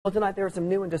Well, tonight there are some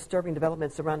new and disturbing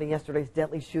developments surrounding yesterday's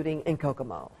deadly shooting in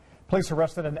Kokomo. Police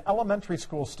arrested an elementary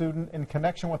school student in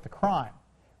connection with the crime.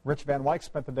 Rich Van Wyk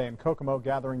spent the day in Kokomo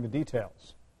gathering the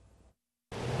details.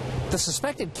 The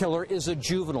suspected killer is a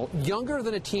juvenile, younger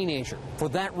than a teenager. For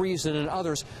that reason and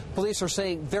others, police are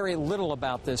saying very little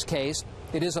about this case.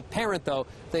 It is apparent, though,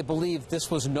 they believe this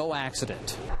was no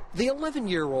accident. The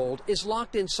 11-year-old is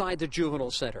locked inside the juvenile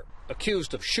center,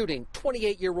 accused of shooting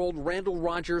 28-year-old Randall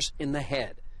Rogers in the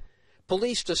head.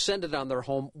 Police descended on their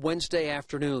home Wednesday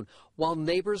afternoon while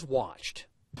neighbors watched.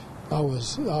 I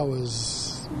was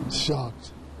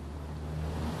shocked.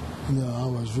 I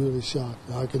was really shocked.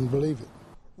 I couldn't believe it.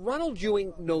 Ronald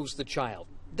Ewing knows the child.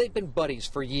 They've been buddies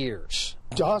for years.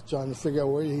 I was trying to figure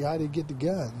out how did he get the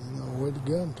gun, where the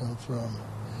gun come from.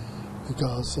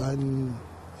 Because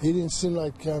he didn't seem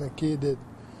like the kind of kid that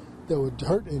would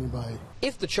hurt anybody.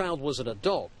 If the child was an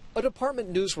adult, a department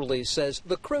news release says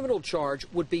the criminal charge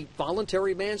would be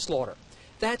voluntary manslaughter.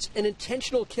 That's an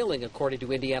intentional killing, according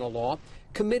to Indiana law,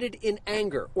 committed in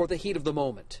anger or the heat of the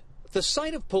moment. The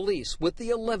sight of police with the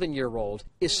 11-year-old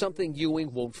is something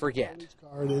Ewing won't forget.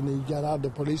 And he got out of the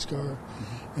police car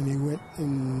and he went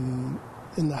in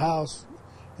the house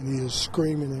and he was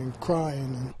screaming and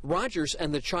crying. Rogers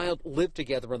and the child lived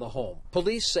together in the home.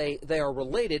 Police say they are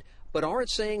related but aren't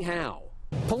saying how.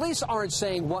 Police aren't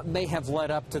saying what may have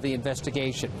led up to the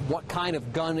investigation, what kind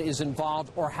of gun is involved,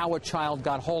 or how a child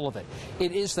got hold of it.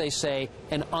 It is, they say,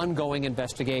 an ongoing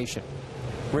investigation.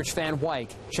 Rich Van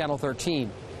Wyk, Channel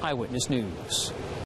 13, Eyewitness News.